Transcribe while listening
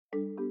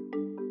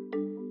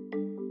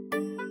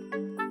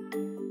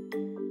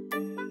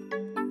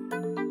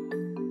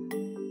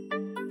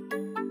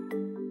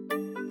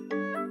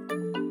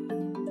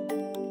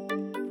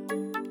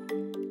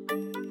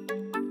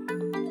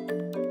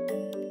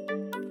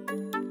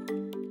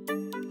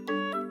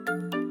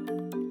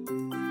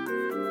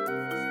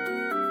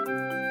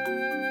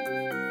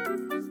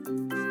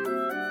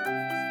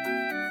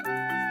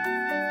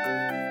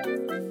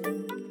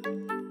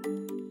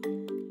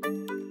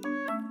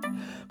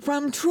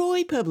From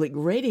Troy Public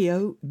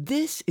Radio,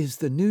 this is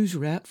the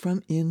Newswrap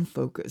from In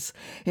Focus,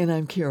 and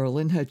I'm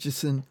Carolyn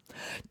Hutcheson.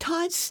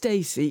 Todd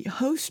Stacy,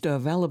 host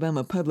of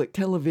Alabama Public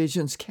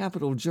Television's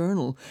Capital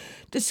Journal,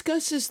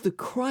 discusses the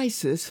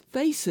crisis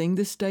facing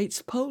the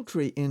state's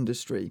poultry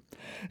industry.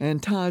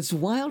 And Todd's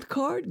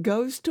Wildcard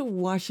goes to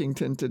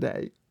Washington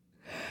today.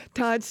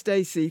 Todd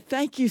Stacy,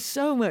 thank you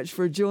so much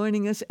for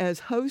joining us as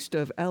host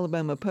of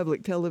Alabama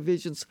Public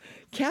Television's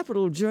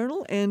Capital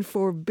Journal and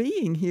for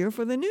being here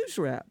for the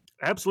Newswrap.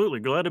 Absolutely.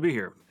 Glad to be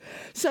here.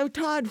 So,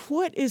 Todd,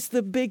 what is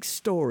the big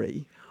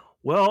story?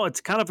 Well, it's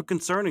kind of a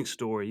concerning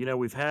story. You know,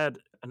 we've had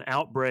an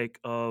outbreak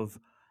of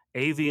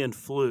avian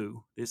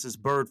flu. This is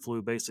bird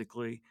flu,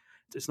 basically.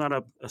 It's not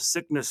a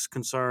sickness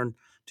concern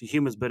to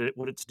humans, but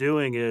what it's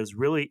doing is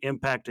really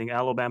impacting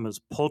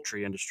Alabama's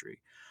poultry industry.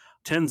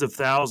 Tens of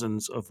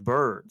thousands of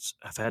birds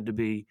have had to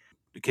be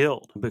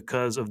killed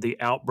because of the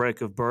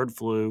outbreak of bird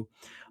flu.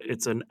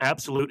 It's an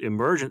absolute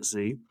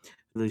emergency.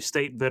 The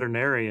state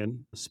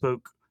veterinarian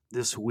spoke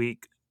this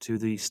week to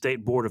the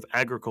State Board of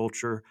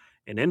Agriculture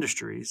and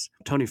Industries.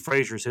 Tony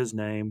Frazier is his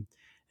name.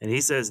 And he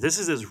says this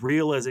is as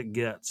real as it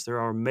gets. There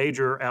are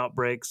major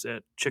outbreaks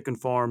at chicken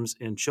farms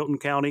in Chilton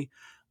County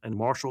and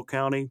Marshall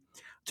County,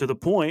 to the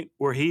point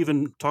where he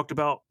even talked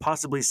about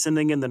possibly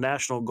sending in the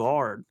National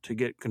Guard to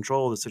get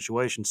control of the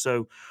situation.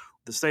 So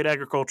the State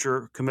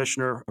Agriculture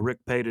Commissioner, Rick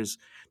Pate, is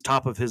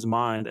top of his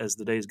mind as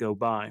the days go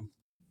by.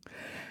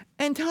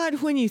 And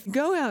Todd, when you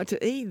go out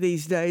to eat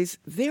these days,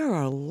 there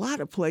are a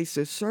lot of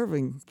places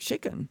serving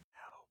chicken.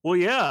 Well,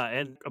 yeah.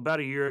 And about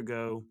a year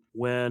ago,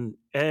 when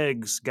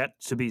eggs got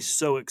to be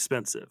so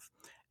expensive,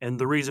 and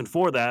the reason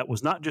for that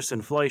was not just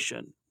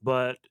inflation,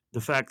 but the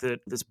fact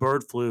that this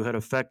bird flu had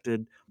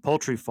affected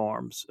poultry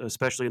farms,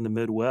 especially in the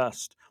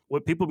Midwest.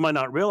 What people might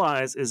not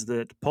realize is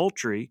that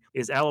poultry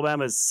is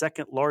Alabama's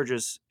second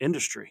largest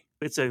industry.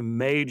 It's a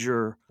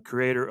major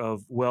creator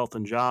of wealth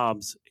and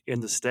jobs in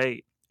the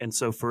state. And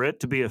so for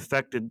it to be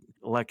affected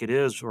like it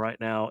is right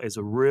now is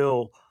a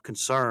real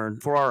concern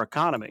for our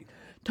economy.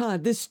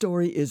 Todd, this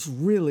story is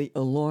really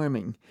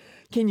alarming.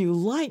 Can you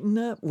lighten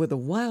up with a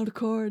wild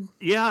card?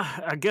 Yeah,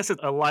 I guess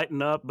it's a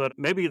lighten up, but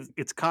maybe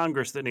it's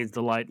Congress that needs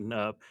to lighten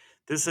up.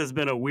 This has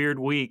been a weird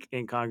week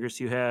in Congress.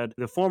 You had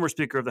the former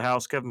Speaker of the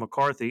House, Kevin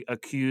McCarthy,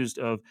 accused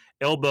of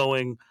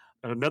elbowing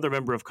another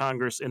member of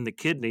Congress in the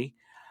kidney.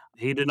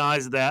 He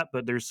denies that,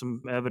 but there's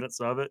some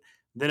evidence of it.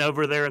 Then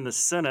over there in the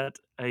Senate,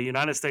 a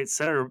United States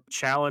senator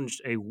challenged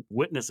a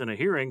witness in a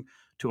hearing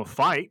to a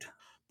fight.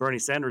 Bernie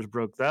Sanders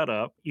broke that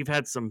up. You've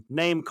had some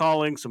name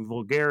calling, some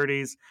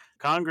vulgarities.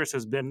 Congress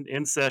has been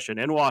in session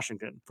in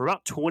Washington for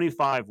about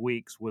 25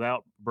 weeks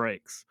without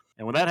breaks.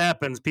 And when that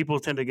happens, people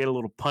tend to get a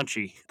little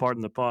punchy,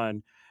 pardon the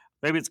pun.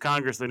 Maybe it's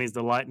Congress that needs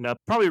to lighten up,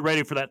 probably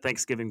ready for that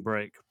Thanksgiving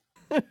break.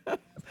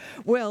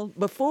 Well,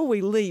 before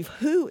we leave,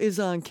 who is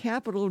on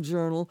Capital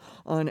Journal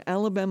on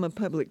Alabama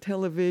Public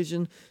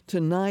Television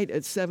tonight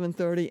at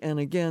 7:30 and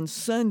again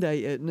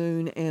Sunday at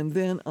noon and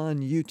then on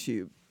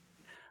YouTube?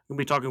 We'll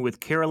be talking with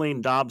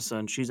Carolyn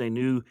Dobson. She's a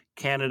new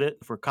candidate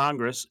for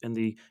Congress in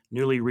the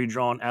newly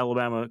redrawn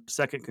Alabama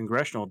 2nd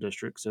Congressional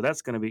District. So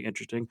that's going to be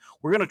interesting.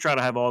 We're going to try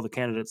to have all the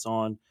candidates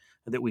on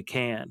that we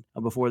can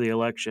before the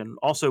election.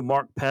 Also,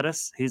 Mark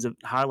Pettis, he's at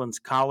Highlands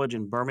College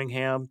in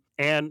Birmingham,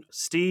 and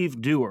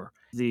Steve Dewar,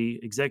 the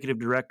executive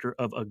director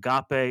of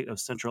Agape of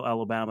Central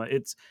Alabama.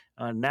 It's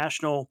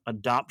National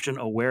Adoption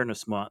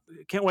Awareness Month.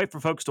 Can't wait for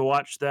folks to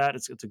watch that.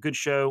 It's a good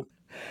show.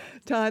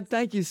 Todd,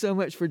 thank you so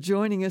much for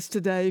joining us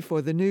today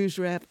for the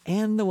Newswrap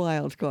and the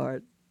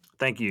Wildcard.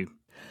 Thank you.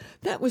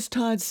 That was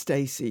Todd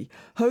Stacy,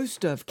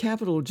 host of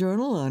Capital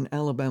Journal on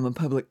Alabama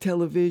Public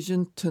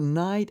Television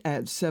tonight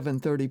at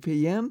 7:30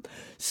 p.m.,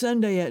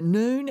 Sunday at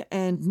noon,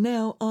 and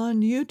now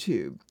on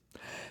YouTube.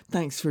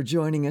 Thanks for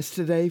joining us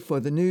today for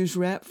the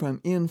Newswrap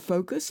from In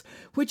Focus,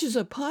 which is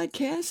a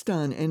podcast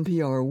on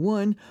NPR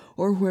One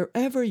or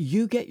wherever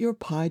you get your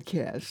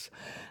podcasts.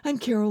 I'm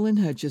Carolyn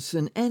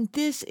Hutcheson, and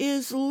this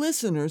is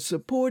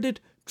listener-supported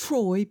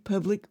Troy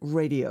Public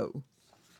Radio.